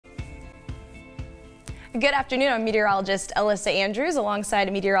Good afternoon. I'm meteorologist Alyssa Andrews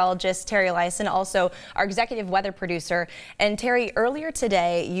alongside meteorologist Terry Eliasen, also our executive weather producer. And Terry, earlier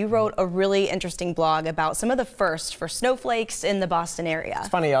today you wrote a really interesting blog about some of the firsts for snowflakes in the Boston area. It's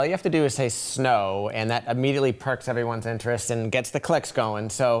funny, all you have to do is say snow and that immediately perks everyone's interest and gets the clicks going.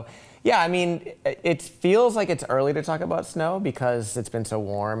 So yeah, I mean, it feels like it's early to talk about snow because it's been so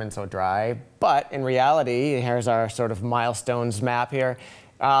warm and so dry. But in reality, here's our sort of milestones map here.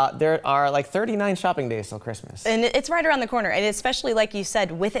 There are like 39 shopping days till Christmas. And it's right around the corner. And especially, like you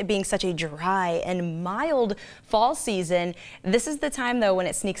said, with it being such a dry and mild fall season, this is the time, though, when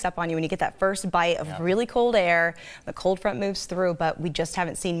it sneaks up on you, when you get that first bite of really cold air. The cold front moves through, but we just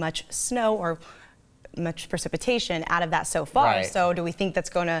haven't seen much snow or much precipitation out of that so far. Right. So do we think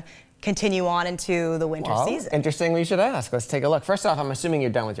that's going to continue on into the winter season? Interesting, we should ask. Let's take a look. First off, I'm assuming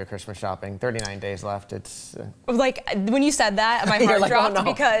you're done with your Christmas shopping. 39 days left. It's like when you said that, my heart like, dropped oh,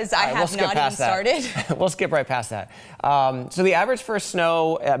 no. because I have not even started. We'll skip right past that. So the average for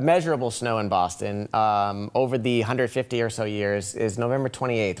snow, measurable snow in Boston over the 150 or so years is November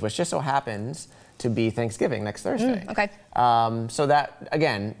 28th, which just so happens to be Thanksgiving next Thursday. Okay. So that,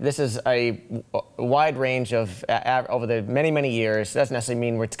 again, this is a wide range of, over the many, many years. Doesn't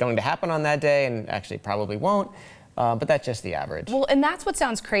necessarily mean it's going to happen on that day, and actually probably won't, but that's just the average. Well, and that's what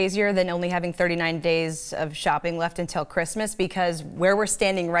sounds crazier than only having 39 days of shopping left until Christmas, because where we're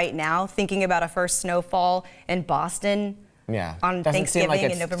standing right now, thinking about a first snowfall in Boston, yeah, on Thanksgiving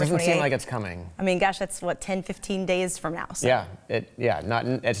in November 28th. Doesn't seem like it's coming. I mean, gosh, that's what, 10, 15 days from now. So. Yeah,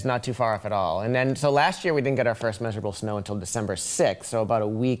 it's not too far off at all. And then, so last year we didn't get our first measurable snow until December 6th, so about a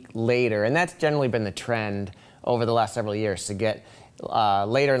week later. And that's generally been the trend over the last several years, to get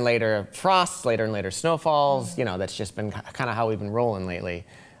later and later frosts, later and later snowfalls. You know, that's just been kind of how we've been rolling lately.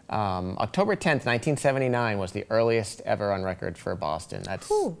 October 10th, 1979 was the earliest ever on record for Boston. That's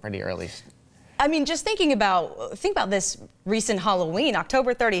pretty early. I mean, just think about this recent Halloween,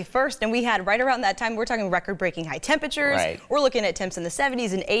 October 31st, and we had right around that time, we're talking record-breaking high temperatures. Right. We're looking at temps in the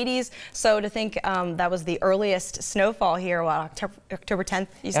 70s and 80s. So to think that was the earliest snowfall here, what, October 10th,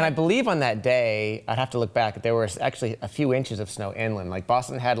 you said? And I believe on that day, I'd have to look back, there was actually a few inches of snow inland. Like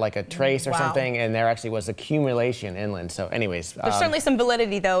Boston had like a trace or something, and there actually was accumulation inland. So anyways. There's certainly some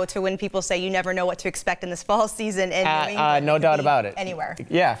validity, though, to when people say you never know what to expect in this fall season in New England. No doubt about it. Anywhere.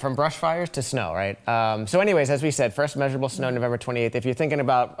 Yeah, from brush fires to snow, right? So anyways, as we said, first measurable snow November 28th. If you're thinking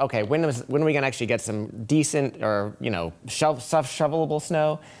about, okay, when are we going to actually get some decent or, you know, shovelable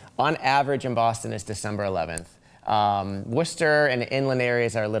snow? On average in Boston, it's December 11th. Worcester and inland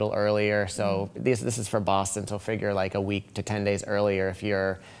areas are a little earlier, so this is for Boston, so figure like a week to 10 days earlier if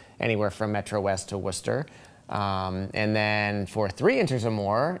you're anywhere from Metro West to Worcester. And then for 3 inches or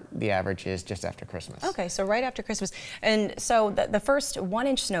more, the average is just after Christmas. Okay, so right after Christmas. And so the first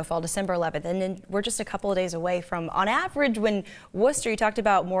 1-inch snowfall, December 11th, and then we're just a couple of days away from, on average, when Worcester, you talked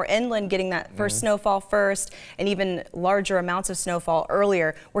about more inland getting that first snowfall first, and even larger amounts of snowfall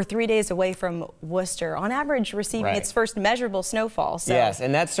earlier. We're 3 days away from Worcester, on average, receiving its first measurable snowfall. So. Yes,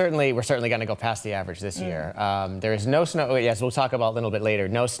 and that's we're certainly going to go past the average this year. There is no snow, yes, we'll talk about a little bit later,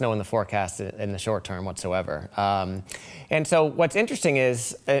 no snow in the forecast in the short term whatsoever. And so what's interesting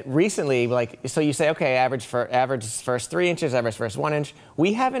is recently, so you say, okay, average first 3 inches, average first 1 inch.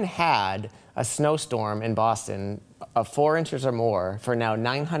 We haven't had a snowstorm in Boston of 4 inches or more for now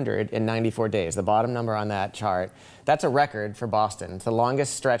 994 days. The bottom number on that chart, that's a record for Boston. It's the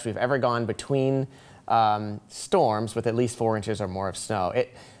longest stretch we've ever gone between storms with at least 4 inches or more of snow.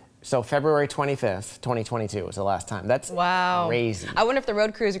 So February 25th, 2022 was the last time. That's crazy. I wonder if the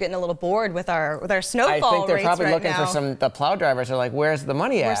road crews are getting a little bored with our snowfall rates. I think they're probably right looking now. for the plow drivers are like, where's the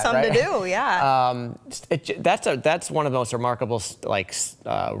money at? There's something to do, yeah. That's one of the most remarkable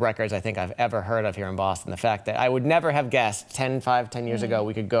records I think I've ever heard of here in Boston. The fact that I would never have guessed 10 years ago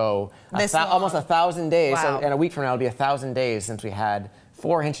we could go almost 1,000 days. Wow. And a week from now it'll be 1,000 days since we had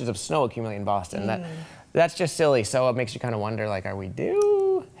 4 inches of snow accumulate in Boston. That's just silly. So it makes you kind of wonder, like, are we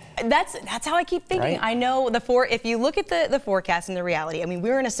due? That's how I keep thinking. Right? I know if you look at the forecast and the reality, I mean,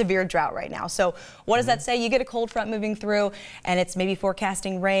 we're in a severe drought right now. So what does that say? You get a cold front moving through, and it's maybe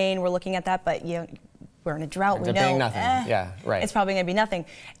forecasting rain. We're looking at that, but we're in a drought. We know nothing. Yeah, right. It's probably going to be nothing.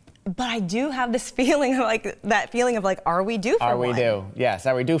 But I do have this feeling of are we due for Are we due? Yes.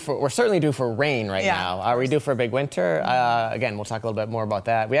 Are we due for? We're certainly due for rain right now. Are we due for a big winter? Again, we'll talk a little bit more about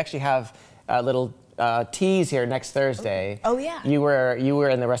that. We actually have a little tease here next Thursday. Oh yeah. You were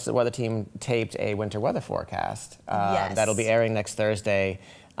and the rest of the weather team taped a winter weather forecast. Yes. That'll be airing next Thursday.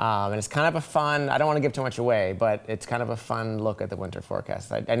 And it's kind of a fun, I don't want to give too much away, but it's kind of a fun look at the winter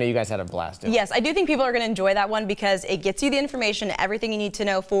forecast. I know you guys had a blast doing it. Yes, I do think people are going to enjoy that one because it gets you the information, everything you need to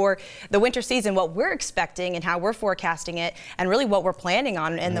know for the winter season, what we're expecting and how we're forecasting it, and really what we're planning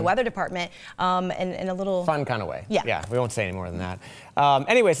on in the weather department in a little fun kind of way. Yeah. Yeah, we won't say any more than that.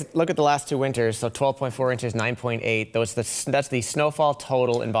 Anyways, look at the last 2 winters. So 12.4 inches, 9.8. That's the snowfall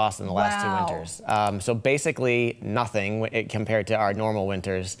total in Boston the last 2 winters. So basically nothing compared to our normal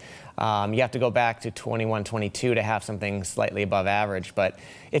winters. You have to go back to 21, 22 to have something slightly above average. But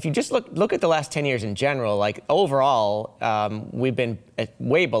if you just look at the last 10 years in general, like overall, we've been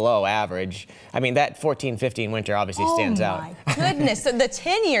way below average. I mean, that 14, 15 winter obviously stands out. Oh my goodness, so the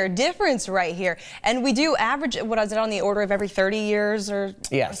 10-year difference right here. And we do average, what is it, on the order of every 30 years or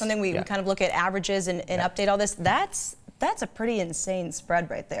something? We kind of look at averages and update all this. That's a pretty insane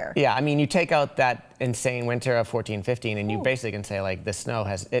spread right there. Yeah, I mean, you take out that insane winter of 14, 15, and you basically can say, like, the snow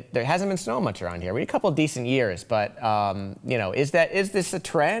there hasn't been snow much around here. We had a couple of decent years, but, you know, is this a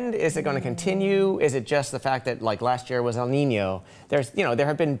trend? Is it going to continue? Is it just the fact that, like, last year was El Nino? There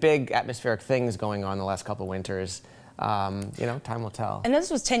have been big atmospheric things going on the last couple of winters. You know, time will tell. And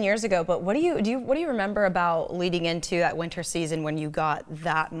this was 10 years ago, but what do you remember about leading into that winter season when you got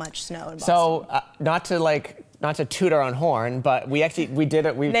that much snow in Boston? So, not to toot our own horn, but we did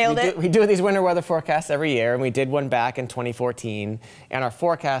it. We do these winter weather forecasts every year, and we did one back in 2014. And our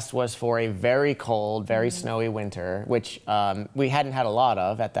forecast was for a very cold, very snowy winter, which we hadn't had a lot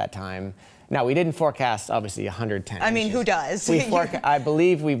of at that time. Now, we didn't forecast, obviously, 110 I mean, inches. who does? I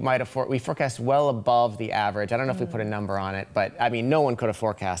believe we might have we forecast well above the average. I don't know if we put a number on it, but I mean, no one could have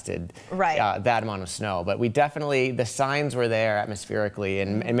forecasted that amount of snow. But we definitely, the signs were there atmospherically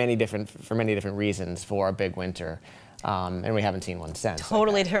and for many different reasons for a big winter. And we haven't seen one since.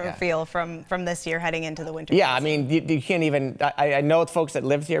 Totally different feel from this year heading into the winter. Yeah, I mean, you can't even, I know folks that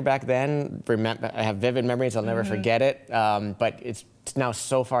lived here back then, I have vivid memories, I'll never forget it, but it's now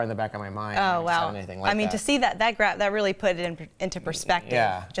so far in the back of my mind. Oh, wow. Anything like I mean, to see that graph, that really put it into perspective,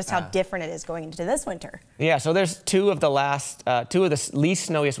 just how different it is going into this winter. Yeah, so there's two of the least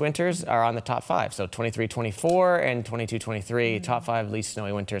snowiest winters are on the top 5. So 23-24 and 22-23, top 5 least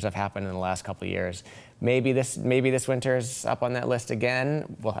snowy winters have happened in the last couple of years. Maybe this winter's up on that list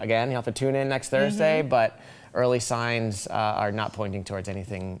again. Well, again, you'll have to tune in next Thursday, but early signs are not pointing towards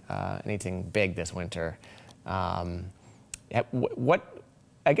anything big this winter.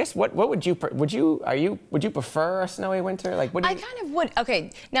 What would you prefer a snowy winter? Like, what do you... I kind of would. Okay,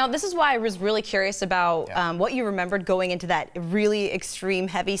 now this is why I was really curious about what you remembered going into that really extreme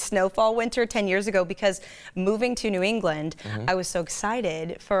heavy snowfall winter 10 years ago, because moving to New England, I was so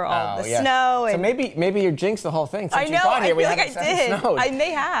excited for all the snow. So maybe you jinxed the whole thing. Since I know, you got here, I feel like I did. Snowed. I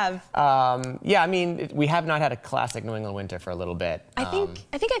may have. Yeah, I mean, we have not had a classic New England winter for a little bit. I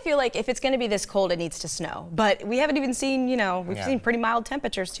feel like if it's going to be this cold, it needs to snow. But we haven't even seen, we've seen pretty mild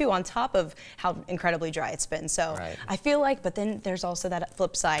temperatures too, on top of how incredibly dry it's been. So I feel like, but then there's also that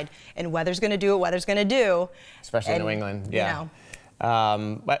flip side, and weather's going to do what weather's going to do. Especially in New England,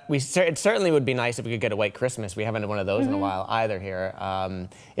 but it certainly would be nice if we could get a white Christmas. We haven't had one of those in a while either here.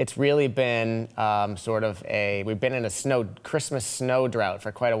 It's really been we've been in a Christmas snow drought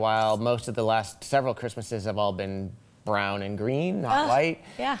for quite a while. Most of the last several Christmases have all been brown and green, not white.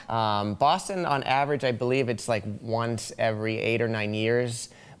 Yeah. Boston, on average, I believe it's like once every 8 or 9 years.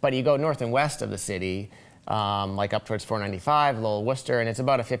 But you go north and west of the city, like up towards 495, Lowell, Worcester, and it's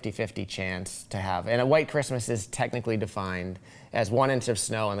about a 50-50 chance to have. And a white Christmas is technically defined as 1 inch of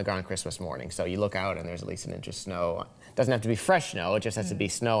snow on the ground Christmas morning. So you look out and there's at least 1 inch of snow. It doesn't have to be fresh snow, it just has to be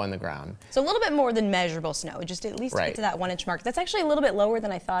snow on the ground. So a little bit more than measurable snow, just at least get to that 1 inch mark. That's actually a little bit lower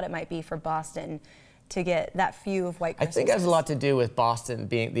than I thought it might be for Boston, to get that few of white Christmases. I think it has a lot to do with Boston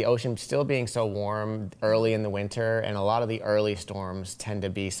the ocean still being so warm early in the winter, and a lot of the early storms tend to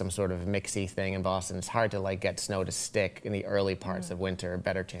be some sort of mixy thing in Boston. It's hard to get snow to stick in the early parts of winter,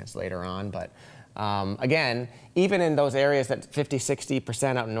 better chance later on. But again, even in those areas that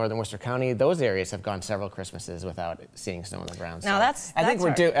 50-60% out in northern Worcester County, those areas have gone several Christmases without seeing snow on the ground. Now so I think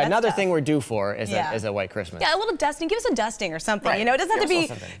we're due. Another thing we're due for is a white Christmas. Yeah, a little dusting. Give us a dusting or something. It doesn't have to be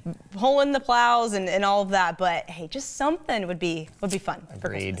pulling the plows and all of that, but hey, just something would be fun for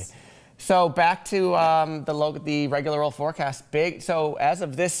Christmas. So back to the regular old forecast. So as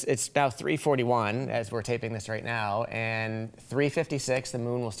of this, it's now 3:41 as we're taping this right now, and 3:56 the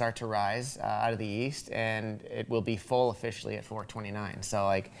moon will start to rise out of the east, and it will be full officially at 4:29. So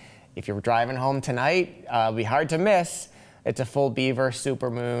if you're driving home tonight, it'll be hard to miss. It's a full beaver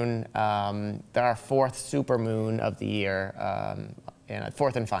supermoon. Our 4th supermoon of the year, and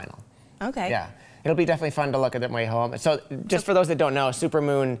 4th and final. Okay. Yeah. It'll be definitely fun to look at the way home. So just for those that don't know,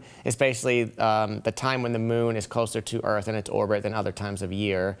 supermoon is basically the time when the moon is closer to Earth in its orbit than other times of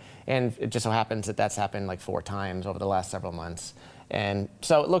year. And it just so happens that that's happened like 4 times over the last several months. And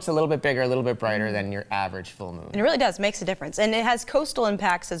so it looks a little bit bigger, a little bit brighter than your average full moon. And it really does, makes a difference. And it has coastal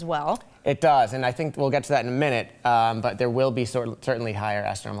impacts as well. It does, and I think we'll get to that in a minute, but there will be certainly higher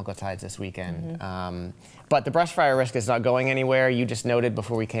astronomical tides this weekend. But the brush fire risk is not going anywhere. You just noted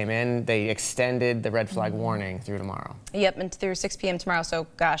before we came in, they extended the red flag warning through tomorrow. Yep, and through 6 p.m. tomorrow. So,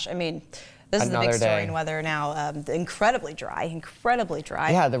 gosh, I mean, this Another is the big story day. in weather now. Incredibly dry, incredibly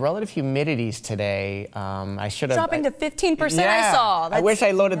dry. Yeah, the relative humidities today, I should have... Dropping to 15%, yeah, I saw. I wish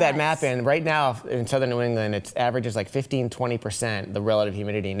I loaded that nuts. map in. Right now in southern New England, it averages like 15–20%, the relative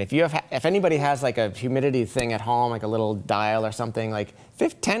humidity. And if anybody has like a humidity thing at home, like a little dial or something, like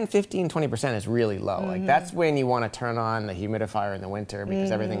 10, 15, 20% is really low. Like that's when you want to turn on the humidifier in the winter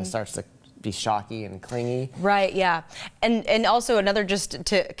because everything starts to be shocky and clingy. Right, yeah. And also another, just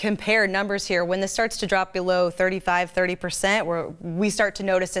to compare numbers here, when this starts to drop below 35–30%, we start to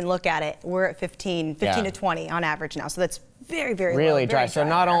notice and look at it. We're at 15 to 20 on average now. So that's very, very really low, dry. very So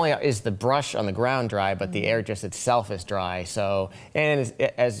not only is the brush on the ground dry, but the air just itself is dry. So, and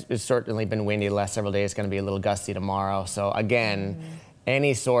as it's certainly been windy the last several days, it's going to be a little gusty tomorrow. So again,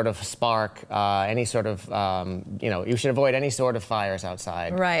 any sort of spark, any sort of, you should avoid any sort of fires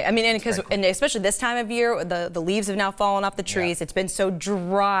outside. Right. I mean, and especially this time of year, the leaves have now fallen off the trees. Yeah. It's been so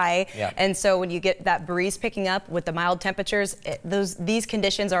dry. Yeah. And so when you get that breeze picking up with the mild temperatures, these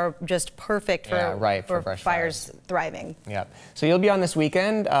conditions are just perfect for fires thriving. Yeah. So you'll be on this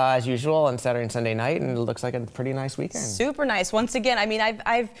weekend, as usual, on Saturday and Sunday night, and it looks like a pretty nice weekend. Super nice. Once again, I mean,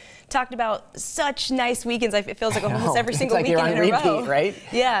 I've talked about such nice weekends. It feels like almost every single like weekend you're on in a repeat, row. Right?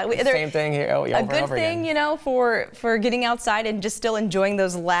 Yeah. Same thing here. Oh, yeah, a good thing, you know, for getting outside and just still enjoying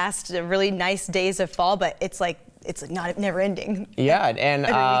those last really nice days of fall, but it's like not never ending. Yeah, and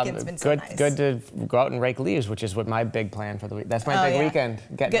good to go out and rake leaves, which is what my big plan for the week. That's my big weekend,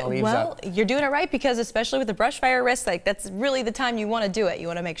 getting the leaves up. Well, you're doing it right, because especially with the brush fire risk, like that's really the time you want to do it. You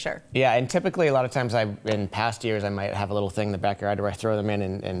want to make sure. Yeah, and typically a lot of times in past years I might have a little thing in the backyard where I throw them in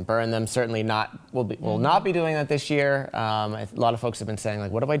and burn them. Certainly will not be doing that this year. A lot of folks have been saying,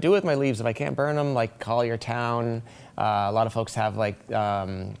 like, what do I do with my leaves if I can't burn them? Like, call your town. A lot of folks have like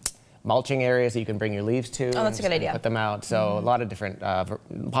mulching areas that you can bring your leaves to. Oh, that's a good idea. Put them out. So a lot of different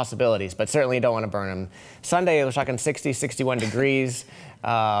possibilities, but certainly you don't want to burn them. Sunday, we're talking 60, 61 degrees.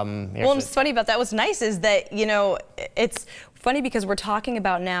 Well, what's funny about that, what's nice is that, you know, it's funny because we're talking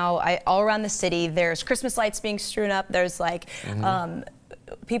about now all around the city, there's Christmas lights being strewn up. There's like,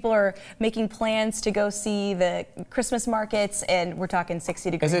 people are making plans to go see the Christmas markets, and we're talking 60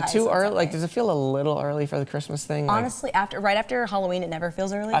 degrees. Is it too early? Like, does it feel a little early for the Christmas thing? Honestly, right after Halloween, it never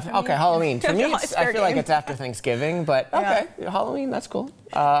feels early for me. Okay, Halloween. For me, I feel like it's after Thanksgiving, but okay, Halloween, that's cool.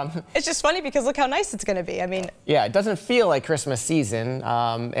 It's just funny because look how nice it's going to be. I mean, yeah, it doesn't feel like Christmas season.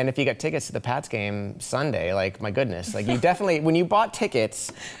 And if you get tickets to the Pats game Sunday, like, my goodness, like, you definitely, when you bought tickets,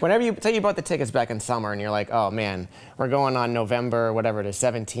 whenever say you bought the tickets back in summer and you're like, oh man, we're going on November, whatever it is,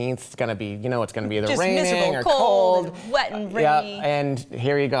 17th. It's going to be, it's going to be either raining or cold, and wet and rainy. Yeah, and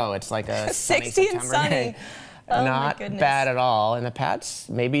here you go. It's like a 60 and sunny. Day. Oh, not bad at all. And the Pats,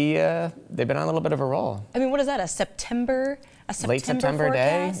 maybe they've been on a little bit of a roll. I mean, what is that? Late September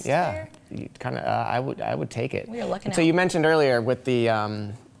day? Yeah, kind of. I would take it. We are looking. So you mentioned earlier with the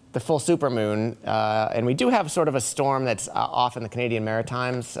full supermoon, and we do have sort of a storm that's off in the Canadian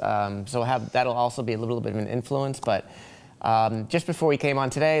Maritimes. So that'll also be a little bit of an influence, but. Just before we came on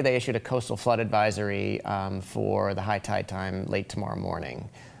today, they issued a coastal flood advisory for the high tide time late tomorrow morning.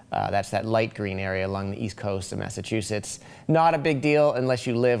 That's that light green area along the east coast of Massachusetts. Not a big deal unless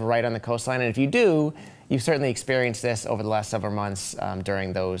you live right on the coastline, and if you do, you've certainly experienced this over the last several months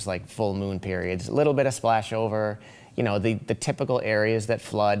during those like full moon periods. A little bit of splash over. You know, the typical areas that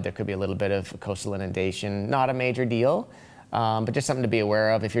flood, there could be a little bit of coastal inundation. Not a major deal. But just something to be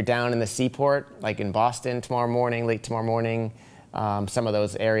aware of. If you're down in the seaport, like in Boston tomorrow morning, late tomorrow morning, some of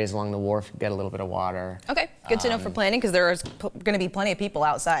those areas along the wharf get a little bit of water. Okay, good to know for planning, because there's going to be plenty of people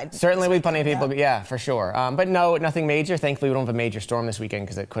outside. Certainly will be plenty of people, yeah, for sure. But no, nothing major. Thankfully, we don't have a major storm this weekend,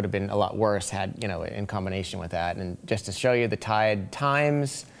 because it could have been a lot worse had, in combination with that. And just to show you the tide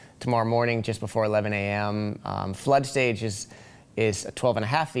times, tomorrow morning, just before 11 a.m., flood stage is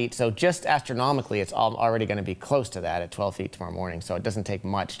 12.5 feet, so just astronomically, it's already going to be close to that at 12 feet tomorrow morning, so it doesn't take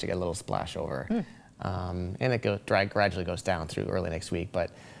much to get a little splash over. And it gradually goes down through early next week,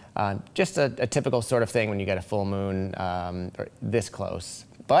 but just a typical sort of thing when you get a full moon this close.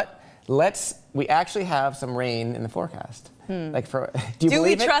 But we actually have some rain in the forecast. Like do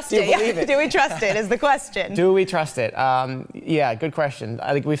we trust it? Yeah. Do we trust it is the question. Do we trust it? Yeah, good question.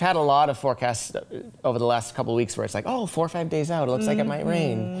 I think we've had a lot of forecasts over the last couple of weeks where it's like, oh, 4 or 5 days out, it looks like it might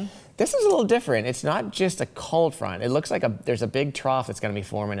rain. This is a little different. It's not just a cold front. It looks like there's a big trough that's going to be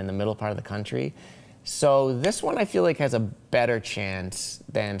forming in the middle part of the country. So this one I feel like has a better chance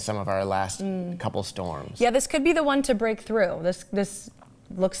than some of our last couple storms. Yeah, this could be the one to break through. This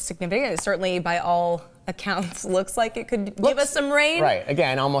looks significant. It certainly, by all accounts, looks like it could give us some rain. Right.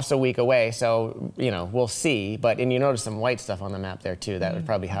 Again, almost a week away, so we'll see. And you notice some white stuff on the map there too. That would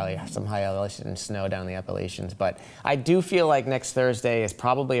probably some high elevation snow down the Appalachians. But I do feel like next Thursday is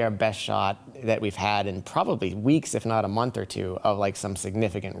probably our best shot that we've had in probably weeks, if not a month or two, of like some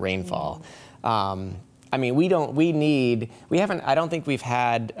significant rainfall. I mean, I don't think we've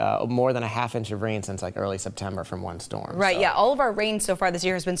had more than a ½ inch of rain since like early September from one storm. Right, so. yeah, all of our rain so far this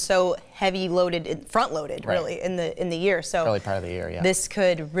year has been so heavy loaded, front loaded really in the year. So early part of the year, yeah. This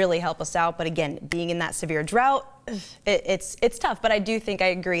could really help us out, but again, being in that severe drought, it's tough, but I do think I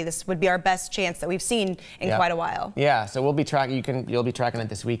agree this would be our best chance that we've seen in quite a while. Yeah, so we'll be tracking, you'll be tracking it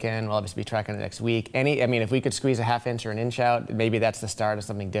this weekend, we'll obviously be tracking it next week. I mean, if we could squeeze a ½ inch or an inch out, maybe that's the start of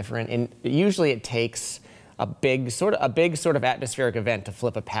something different. And usually it takes a big sort of atmospheric event to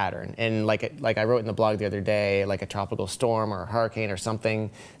flip a pattern. And like I wrote in the blog the other day, like a tropical storm or a hurricane or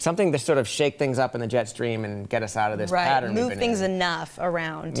something to sort of shake things up in the jet stream and get us out of this pattern. Move things enough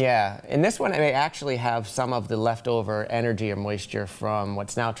around. Yeah, and this one may actually have some of the leftover energy or moisture from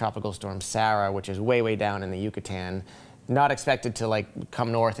what's now Tropical Storm Sarah, which is way down in the Yucatan. Not expected to like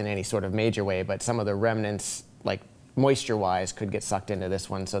come north in any sort of major way, but some of the remnants, like moisture-wise, could get sucked into this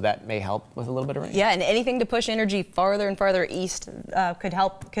one, so that may help with a little bit of rain. Yeah, and anything to push energy farther and farther east could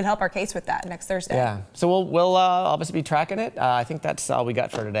help our case with that next Thursday. Yeah, so we'll obviously be tracking it. I think that's all we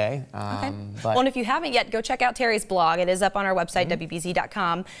got for today. Okay. Well, and if you haven't yet, go check out Terry's blog. It is up on our website,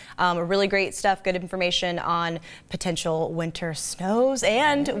 WBZ.com. Really great stuff, good information on potential winter snows,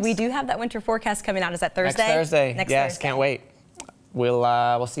 and we do have that winter forecast coming out. Is that Thursday? Next Thursday. Yes, can't wait.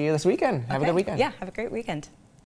 We'll see you this weekend. Have a good weekend. Yeah, have a great weekend.